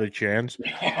 not a chance.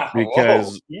 Yeah,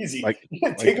 because easy. Like,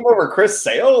 take him over Chris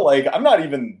Sale. Like, I'm not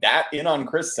even that in on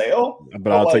Chris Sale.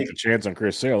 But I'll take the chance on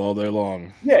Chris Sale all day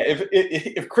long. Yeah,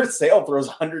 if Chris Sale throws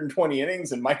 120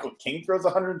 innings and Michael King throws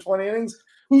 120 innings,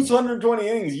 whose 120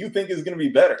 innings you think is going to be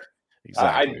better?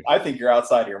 Exactly. I think you're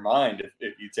outside your mind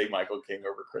if you take Michael King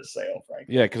over Chris Sale,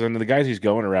 frankly. Yeah, because under the guys he's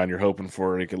going around, you're hoping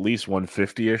for like at least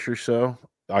 150-ish or so.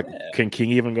 Like, can King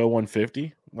even go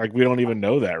 150? Like, we don't even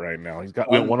know that right now. He's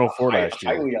got 104 last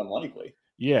year. Highly unlikely.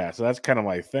 Yeah, so that's kind of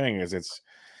my thing. Is it's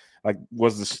like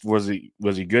was he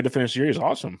good to finish the year? He's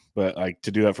awesome, but like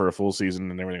to do that for a full season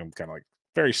and everything, I'm kind of like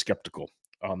very skeptical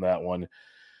on that one.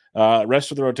 Rest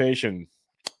of the rotation,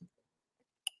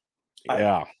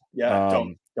 yeah.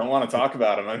 Don't want to talk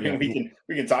about him. I mean,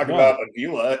 we can talk about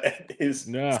Avila at his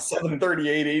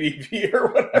 738 ADP or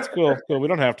whatever. That's cool. We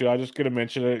don't have to. I just gonna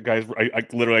mention it, guys. I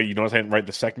literally, I didn't write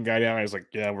the second guy down. I was like,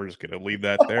 yeah, we're just gonna leave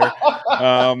that there.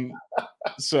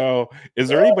 So, is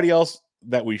there anybody else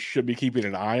that we should be keeping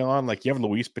an eye on? Like, you have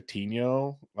Luis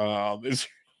Patino. Is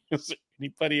there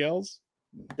anybody else?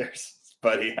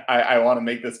 Buddy, I want to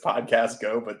make this podcast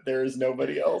go, but there is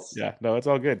nobody else. Yeah, no, it's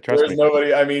all good. Trust me. There's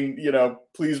nobody. I mean,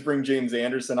 please bring James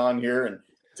Anderson on here and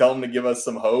tell him to give us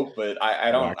some hope. But I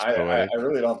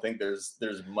really don't think there's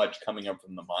much coming up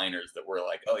from the minors that we're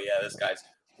like, oh yeah, this guy's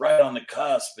right on the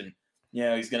cusp, and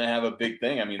he's going to have a big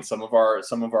thing. I mean, some of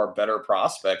our better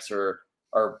prospects are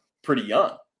pretty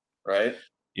young, right?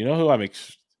 You know who I'm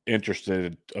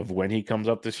interested of when he comes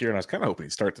up this year, and I was kind of hoping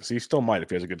he'd start this. He still might if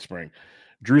he has a good spring.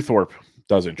 Drew Thorpe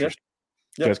does interest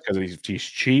just because he's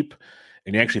cheap,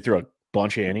 and he actually threw a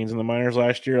bunch of innings in the minors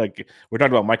last year. Like we're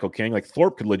talking about Michael King, like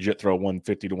Thorpe could legit throw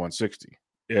 150 to 160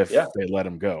 if they let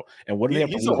him go. And what do they have?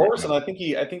 He's a horse, and I think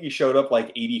he showed up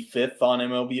like 85th on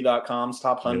MLB.com's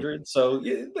top 100. So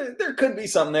there could be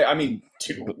something there. I mean,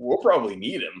 we'll probably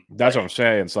need him. That's what I'm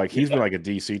saying. It's like he's been like a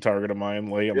DC target of mine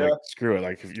late. I'm like, screw it.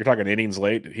 Like if you're talking innings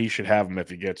late, he should have him if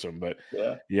he gets them. But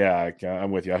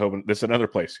I'm with you. I hope this is another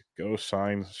place. Go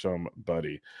sign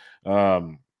somebody.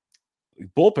 Bullpen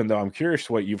though, I'm curious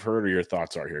what you've heard or your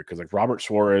thoughts are here, because like Robert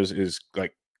Suarez is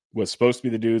like was supposed to be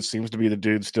the dude, seems to be the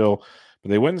dude still. But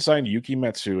they went and signed Yuki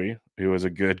Matsui, who is a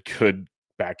good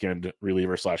back end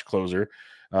reliever / closer.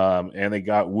 And they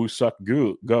got Woo-Suk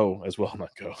Go as well. Not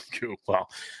Go. Wow.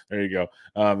 There you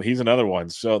go. He's another one.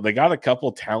 So they got a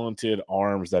couple talented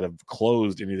arms that have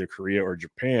closed in either Korea or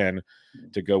Japan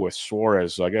to go with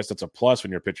Suarez. So I guess that's a plus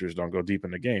when your pitchers don't go deep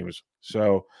into games.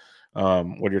 So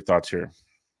what are your thoughts here?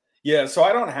 Yeah, so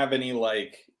I don't have any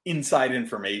like inside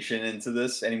information into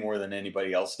this any more than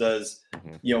anybody else does.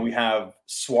 Mm-hmm. We have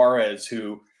Suarez,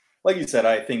 who, like you said,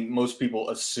 I think most people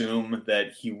assume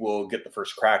that he will get the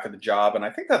first crack at the job. And I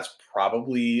think that's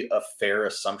probably a fair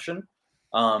assumption.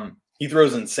 He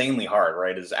throws insanely hard,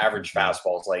 right? His average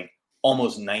fastball is like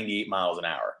almost 98 miles an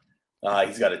hour.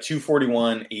 He's got a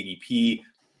 241 ADP.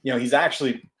 He's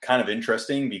actually kind of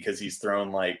interesting because he's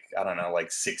thrown like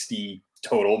 60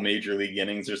 total major league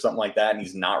innings or something like that. And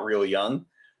he's not real young.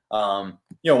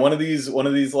 One of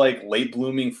these like late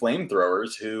blooming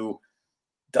flamethrowers who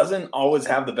doesn't always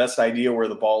have the best idea where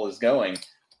the ball is going.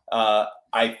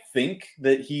 I think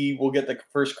that he will get the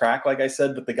first crack, like I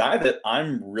said, but the guy that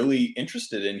I'm really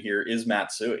interested in here is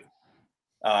Matsui.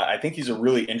 I think he's a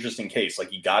really interesting case. Like,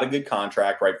 he got a good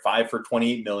contract, right? 5 for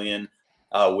 $28 million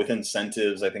with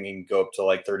incentives. I think he can go up to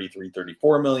like 33,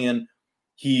 34 million.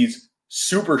 He's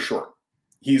super short.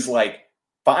 He's like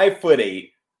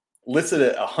 5'8", listed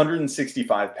at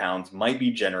 165 pounds, might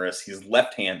be generous. He's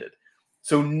left-handed.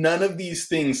 So none of these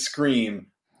things scream,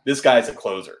 this guy's a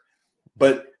closer.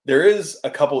 But there is a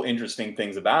couple interesting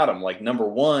things about him. Like, number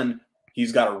one,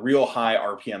 he's got a real high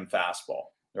RPM fastball,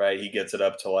 right? He gets it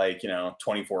up to like,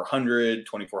 2,400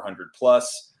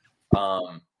 plus.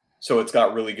 So it's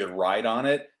got really good ride on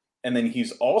it. And then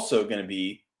he's also going to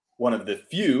be one of the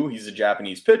few, he's a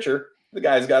Japanese pitcher, the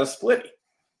guy's got a splitty.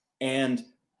 And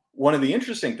one of the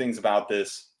interesting things about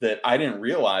this that I didn't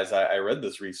realize, I read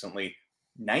this recently,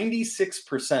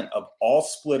 96% of all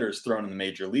splitters thrown in the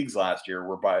major leagues last year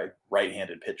were by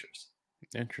right-handed pitchers.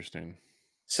 Interesting.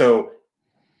 So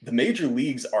the major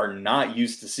leagues are not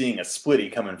used to seeing a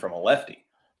splitty coming from a lefty.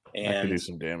 And that could do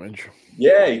some damage.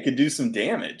 Yeah, he could do some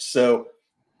damage. So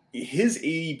his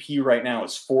ADP right now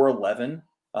is 411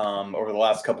 over the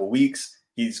last couple of weeks.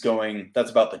 He's going,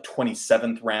 that's about the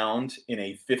 27th round in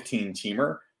a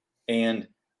 15-teamer. And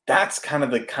that's kind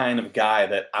of guy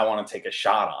that I want to take a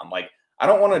shot on. Like, I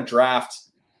don't want to draft,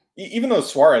 even though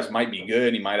Suarez might be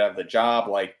good, he might have the job.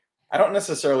 Like, I don't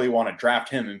necessarily want to draft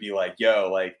him and be like,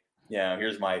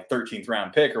 here's my 13th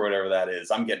round pick or whatever that is.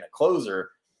 I'm getting a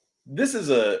closer. This is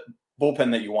a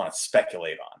bullpen that you want to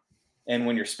speculate on. And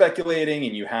when you're speculating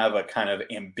and you have a kind of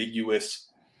ambiguous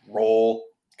role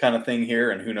kind of thing here,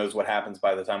 and who knows what happens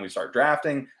by the time we start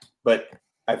drafting. But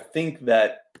I think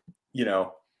that,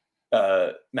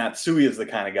 Matsui is the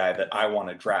kind of guy that I want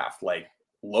to draft. Like,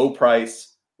 low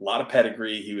price, a lot of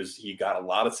pedigree. He got a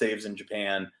lot of saves in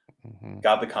Japan,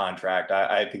 got the contract.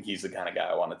 I think he's the kind of guy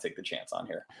I want to take the chance on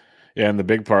here. Yeah, and the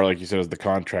big part, like you said, is the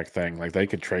contract thing. Like, they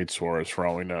could trade Suarez for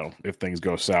all we know if things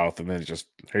go south, and then it's just,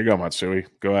 here you go, Matsui,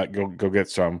 go get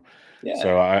some. Yeah.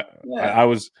 So I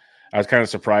was kind of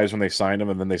surprised when they signed him,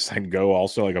 and then they signed Go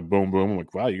also, like a boom. I'm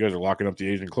like, wow, you guys are locking up the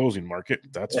Asian closing market.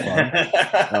 That's fun.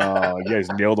 You guys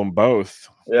nailed them both.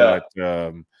 Yeah. But,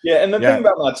 and the thing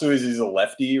about Matsui is he's a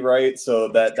lefty, right? So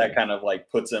that kind of like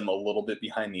puts him a little bit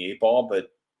behind the 8-ball.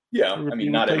 But I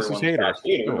mean, not everyone's got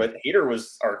Hader, but Hader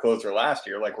was our closer last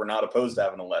year. Like, we're not opposed to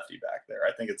having a lefty back there.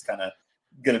 I think it's kind of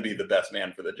going to be the best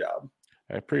man for the job.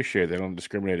 I appreciate they don't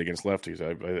discriminate against lefties.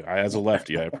 I as a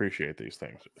lefty, I appreciate these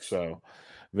things. So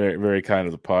very, very kind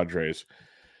of the Padres.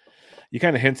 You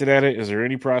kind of hinted at it. Is there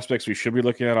any prospects we should be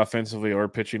looking at offensively or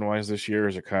pitching wise this year? Or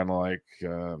is it kind of like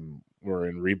we're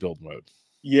in rebuild mode?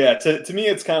 Yeah, to me,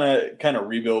 it's kind of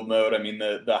rebuild mode. I mean,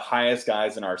 the highest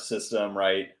guys in our system,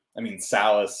 right? I mean,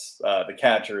 Salas, the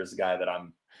catcher, is the guy that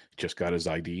I'm just got his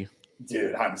ID.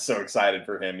 Dude, I'm so excited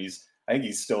for him. I think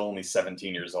he's still only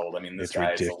 17 years old. I mean, this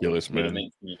guy is ridiculous,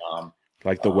 man.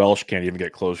 Like, the Welsh can't even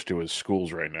get close to his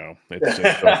schools right now. It's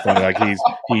so funny. Like,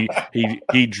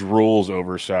 he drools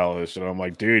over Salas, and I'm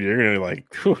like, dude, you're gonna like,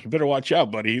 you better watch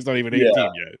out, buddy. He's not even 18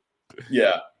 yet.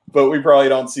 Yeah, but we probably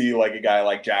don't see like a guy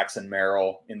like Jackson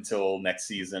Merrill until next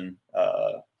season.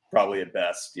 Probably at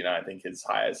best. I think his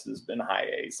highest has been high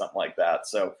A, something like that.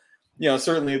 So,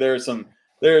 certainly there are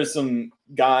some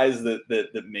guys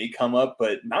that may come up,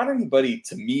 but not anybody,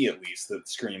 to me at least, that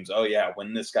screams, oh yeah,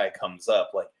 when this guy comes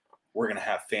up, like, we're going to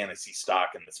have fantasy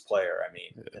stock in this player. I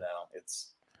mean,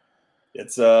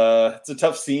 it's a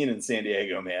tough scene in San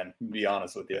Diego, man, to be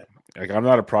honest with you. Like, I'm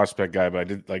not a prospect guy, but I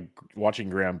did like watching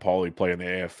Graham Pauley play in the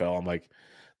AFL. I'm like,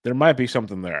 there might be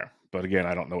something there. But again,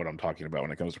 I don't know what I'm talking about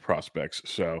when it comes to prospects.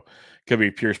 So it could be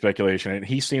pure speculation. And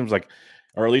he seems like,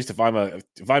 or at least if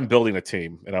I'm building a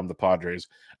team and I'm the Padres,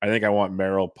 I think I want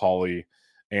Merrill, Pauley,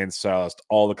 and Salas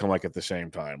all to come like at the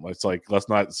same time. Let's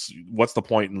not. What's the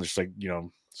point in just like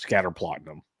scatter plotting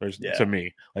them? To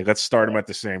me, like, let's start them at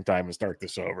the same time and start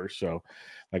this over. So,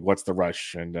 like, what's the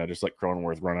rush? And just let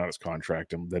Cronenworth run out his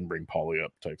contract and then bring Pauley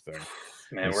up, type thing.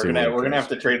 Man, we're gonna have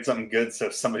to trade something good so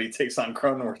if somebody takes on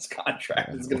Cronenworth's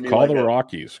contract, it's gonna be call the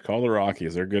Rockies. Call the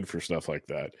Rockies. They're good for stuff like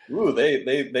that. Ooh,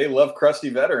 they love crusty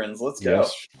veterans. Let's go.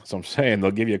 Yes, that's what I'm saying.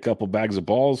 They'll give you a couple bags of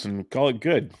balls and call it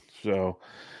good. So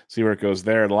see where it goes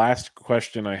there. Last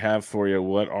question I have for you: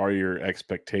 what are your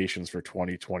expectations for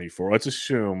 2024? Let's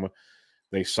assume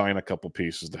they sign a couple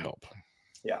pieces to help.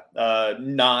 Yeah,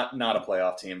 not a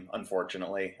playoff team,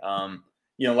 unfortunately.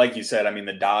 Like you said, I mean,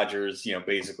 the Dodgers,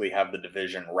 basically have the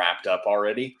division wrapped up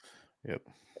already. Yep.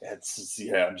 it's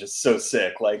just so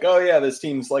sick. Like, oh yeah, this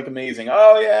team's like amazing.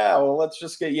 Oh yeah, well let's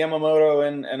just get Yamamoto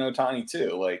and Ohtani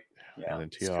too. Like, And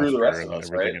then screw the Teoscar rest and of then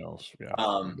us, right? everything else.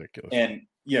 Yeah, ridiculous. And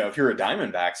if you're a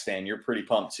Diamondbacks fan, you're pretty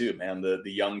pumped too, man. The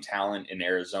young talent in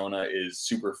Arizona is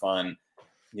super fun,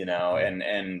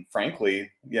 and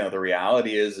frankly, the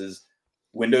reality is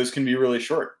windows can be really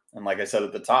short. And like I said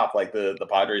at the top, like the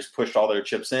Padres pushed all their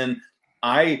chips in.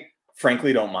 I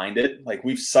frankly don't mind it. Like,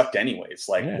 we've sucked anyways.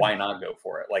 Like, why not go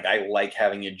for it? Like, I like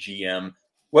having a GM,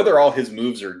 whether all his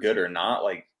moves are good or not.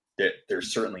 Like, they're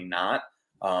certainly not.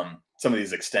 Some of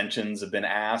these extensions have been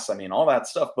ass. I mean, all that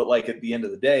stuff. But like, at the end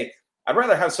of the day, I'd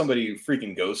rather have somebody who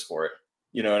freaking goes for it.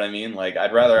 You know what I mean? Like,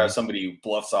 I'd rather have somebody who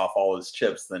bluffs off all his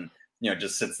chips than,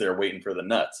 just sits there waiting for the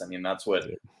nuts. I mean, that's what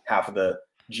half of the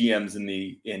GMs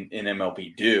in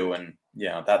MLB do. And,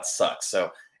 that sucks.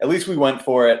 So at least we went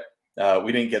for it.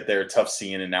 We didn't get there, tough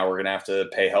scene. And now we're going to have to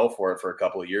pay hell for it for a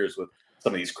couple of years with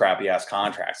some of these crappy ass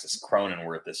contracts, this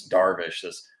Cronenworth, this Darvish,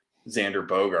 this Xander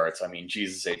Bogaerts. I mean,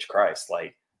 Jesus H. Christ,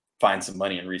 like, find some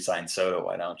money and re-sign Soto,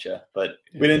 why don't you? But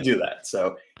we didn't do that.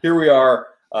 So here we are,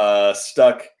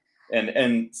 stuck.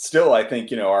 And still, I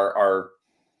think, our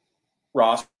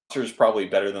roster is probably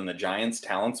better than the Giants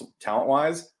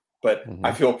talent-wise. But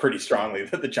I feel pretty strongly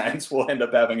that the Giants will end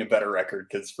up having a better record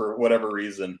because for whatever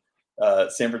reason,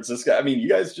 San Francisco, I mean, you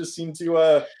guys just seem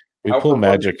to we pull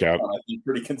magic out, I think,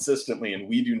 pretty consistently, and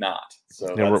we do not.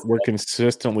 So we're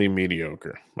consistently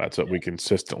mediocre. That's what we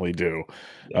consistently do.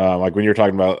 Like when you're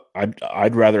talking about,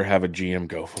 I'd rather have a GM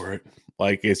go for it.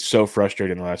 Like, it's so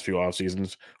frustrating the last few off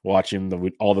seasons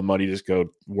watching all the money just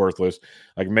go worthless.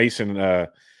 Like Mason and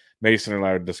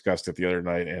I discussed it the other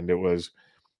night, and it was,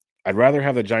 I'd rather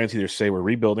have the Giants either say we're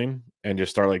rebuilding and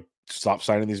just stop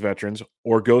signing these veterans,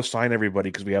 or go sign everybody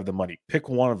because we have the money. Pick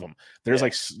one of them. There's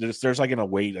like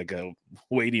a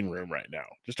waiting room right now,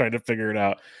 just trying to figure it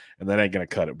out, and that ain't gonna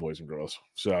cut it, boys and girls.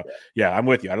 So yeah, I'm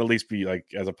with you. I'd at least be like,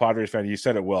 as a Padres fan, you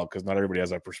said it well, because not everybody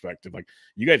has that perspective. Like,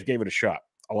 you guys gave it a shot.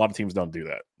 A lot of teams don't do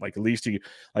that. Like, at least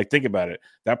think about it.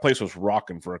 That place was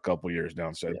rocking for a couple of years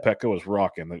down south. Petco was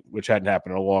rocking, which hadn't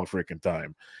happened in a long freaking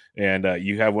time. And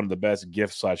you have one of the best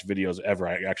GIF/videos ever.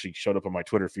 I actually showed up on my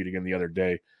Twitter feed again the other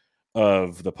day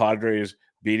of the Padres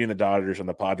beating the Dodgers and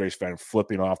the Padres fan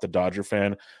flipping off the Dodger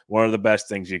fan. One of the best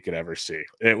things you could ever see.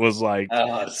 It was like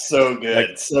so good,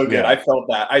 like, so good. Yeah.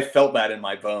 I felt that in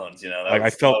my bones. I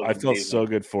felt so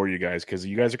good for you guys, because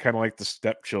you guys are kind of like the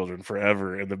stepchildren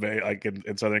forever in the Bay, like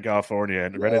in Southern California.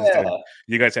 And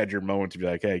you guys had your moment to be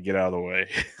like, hey, get out of the way.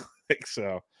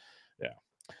 So, yeah.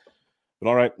 But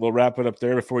all right, we'll wrap it up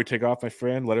there. Before we take off, my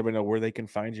friend, let everybody know where they can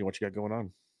find you and what you got going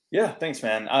on. Yeah, thanks,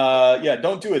 man.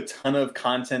 Don't do a ton of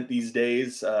content these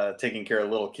days, taking care of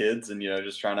little kids and,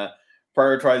 just trying to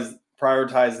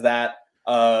prioritize that.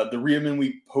 The Riemann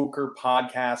Week Poker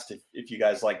podcast, if you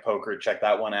guys like poker, check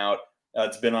that one out.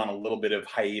 It's been on a little bit of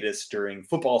hiatus during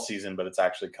football season, but it's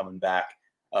actually coming back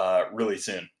really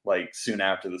soon, like soon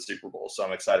after the Super Bowl. So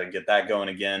I'm excited to get that going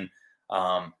again.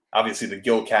 Obviously, the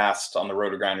Gilcast on the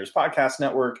Roto Grinders podcast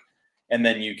network. And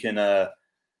then you can,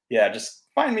 just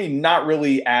find me not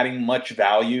really adding much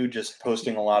value, just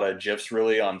posting a lot of GIFs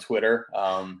really on Twitter.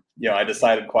 I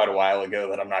decided quite a while ago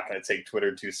that I'm not going to take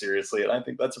Twitter too seriously, and I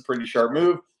think that's a pretty sharp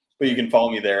move. But you can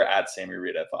follow me there at Sammy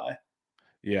Reid FI.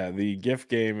 Yeah, the GIF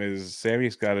game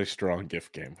Sammy's got a strong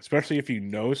GIF game, especially if you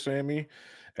know Sammy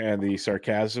and the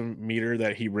sarcasm meter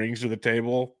that he brings to the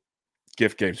table.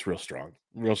 GIF game's real strong.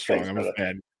 Thanks, I'm a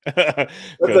fan.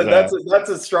 That's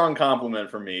a strong compliment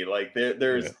for me. Like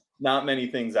there's not many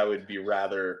things I would be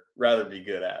rather be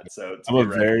good at. So I'm a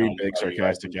very big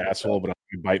sarcastic asshole, but I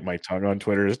bite my tongue on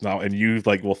Twitter and you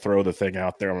will throw the thing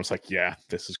out there. I'm just like, yeah,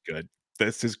 this is good.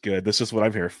 This is good. This is what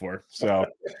I'm here for. So,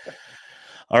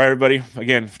 all right, everybody.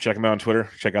 Again, check them out on Twitter.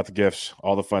 Check out the GIFs,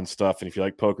 all the fun stuff. And if you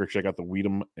like poker, check out the Read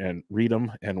 'em and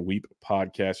Weep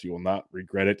podcast. You will not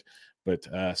regret it. But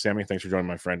Sammy, thanks for joining,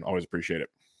 my friend. Always appreciate it.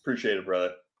 Appreciate it,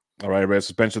 brother. All right, everybody. This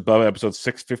is Bench with Bubba, episode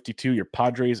 652, your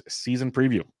Padres season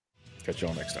preview. Catch you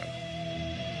all next time.